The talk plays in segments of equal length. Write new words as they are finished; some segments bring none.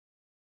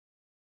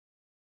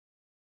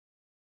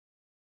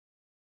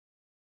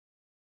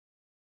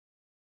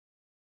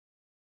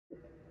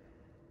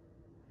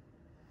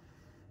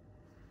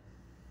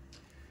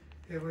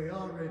Here we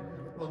are in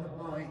one of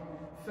my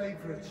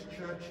favourite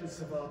churches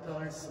of our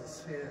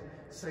diocese here,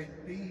 St.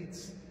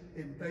 Bede's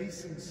in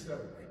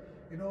Basingstoke,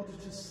 in order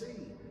to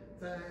see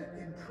their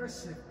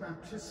impressive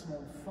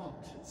baptismal font.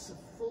 It's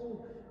a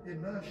full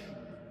immersion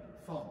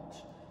font.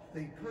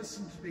 The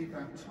person to be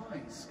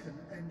baptised can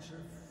enter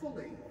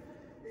fully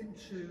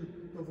into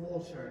the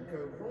water and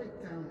go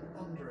right down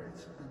under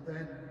it and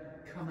then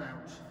come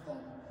out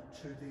on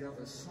to the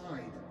other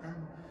side.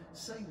 And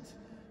St.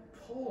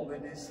 Paul,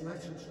 in his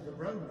letter to the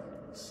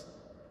Romans,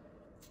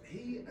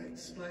 he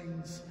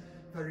explains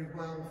very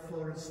well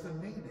for us the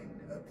meaning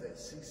of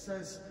this. He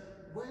says,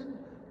 when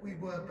we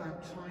were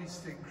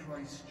baptized in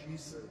Christ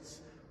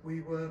Jesus,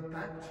 we were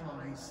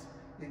baptized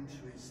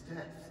into his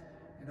death.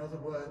 In other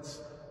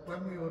words,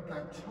 when we were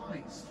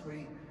baptized,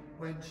 we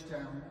went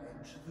down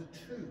into the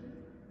tomb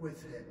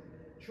with him,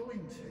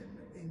 joined him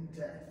in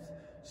death,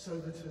 so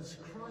that as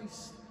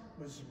Christ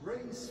was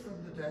raised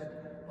from the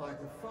dead by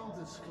the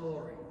Father's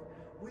glory,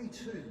 we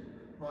too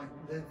might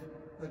live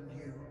a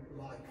new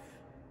life.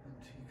 And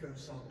he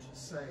goes on to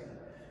say,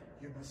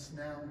 you must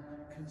now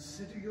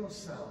consider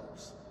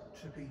yourselves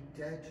to be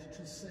dead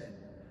to sin,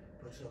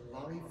 but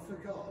alive for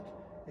God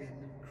in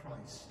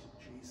Christ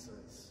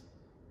Jesus.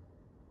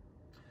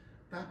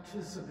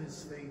 Baptism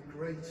is the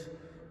great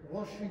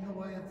washing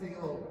away of the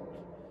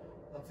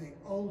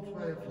old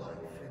way of life,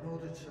 in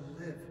order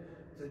to live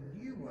the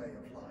new way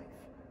of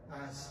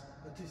life as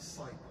a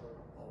disciple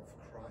of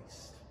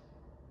Christ.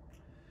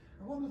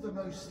 And one of the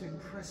most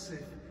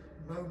impressive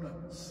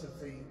moments of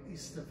the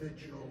Easter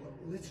Vigil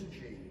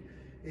liturgy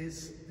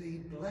is the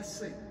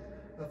blessing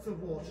of the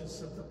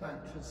waters of the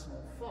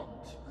baptismal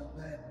font,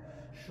 and then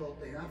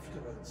shortly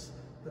afterwards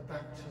the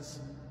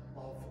baptism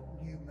of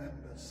new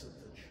members of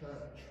the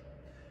church.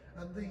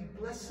 And the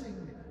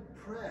blessing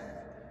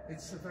prayer,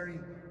 it's a very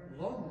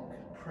long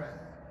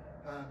prayer,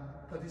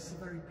 but it's a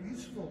very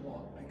beautiful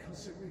one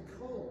because it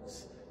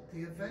recalls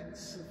the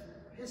events of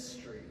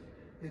history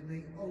in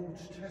the Old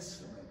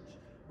Testament,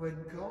 when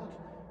God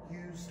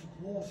used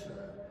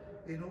water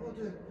in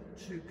order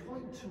to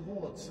point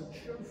towards and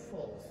show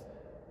forth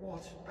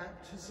what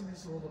baptism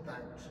is all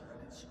about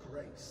and its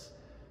grace,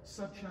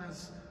 such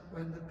as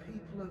when the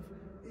people of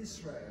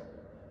Israel,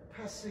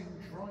 passing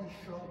dry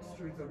shod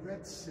through the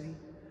Red Sea,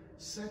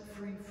 set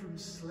free from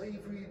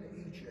slavery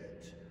in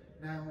Egypt,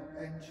 now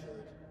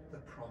entered the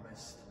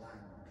promised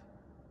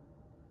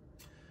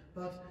land.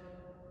 But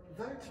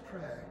that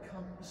prayer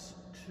comes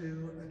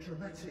to a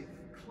dramatic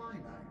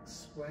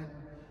climax when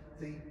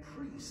the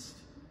priest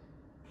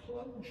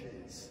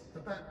plunges the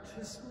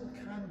baptismal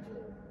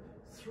candle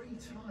 3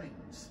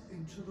 times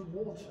into the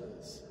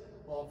waters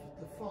of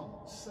the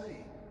font,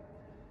 saying,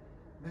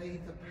 "May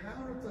the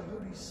power of the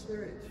Holy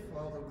Spirit,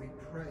 Father, we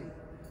pray,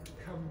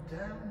 come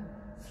down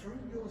through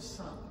your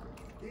Son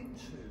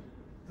into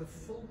the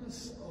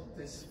fullness of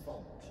this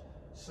font,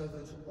 so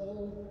that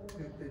all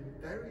who've been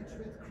buried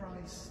with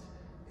Christ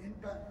in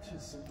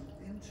baptism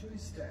into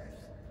his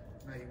death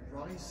may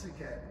rise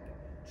again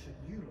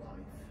to new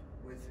life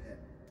with him."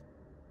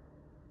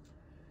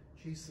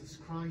 Jesus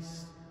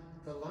Christ,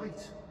 the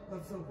light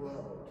of the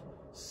world,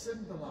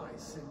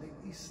 symbolized in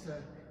the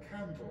Easter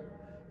candle,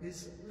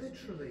 is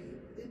literally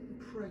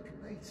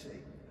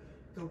impregnating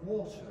the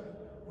water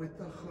with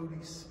the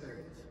Holy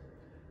Spirit.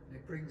 And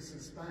it brings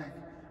us back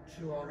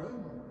to our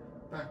own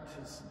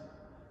baptism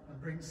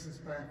and brings us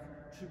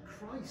back to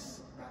Christ's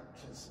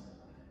baptism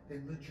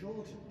in the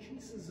Jordan.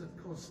 Jesus,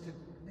 of course,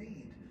 didn't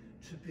need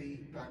to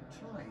be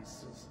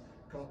baptized as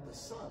God the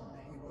Son.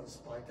 He was,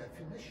 by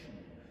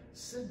definition,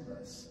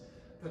 sinless.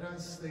 But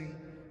as the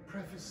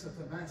preface of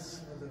the Mass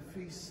for the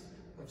feast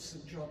of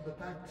St. John the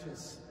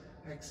Baptist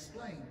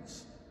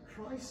explains,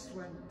 Christ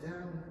went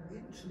down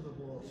into the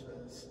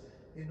waters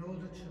in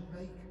order to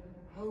make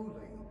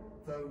holy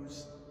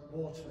those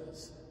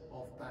waters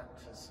of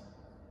baptism.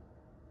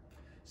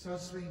 So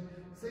as we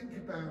think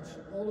about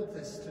all of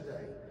this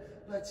today,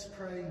 let's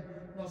pray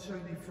not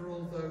only for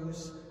all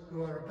those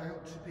who are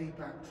about to be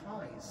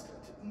baptized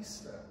at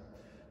Easter,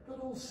 but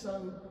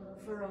also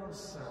for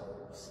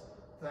ourselves,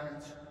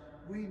 that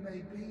we may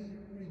be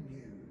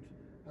renewed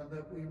and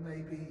that we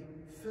may be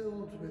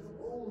filled with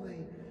all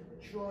the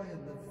joy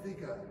and the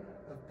vigour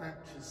of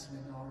baptism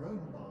in our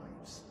own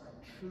lives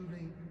and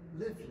truly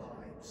live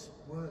lives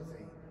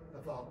worthy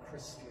of our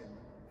Christian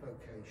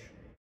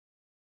vocation.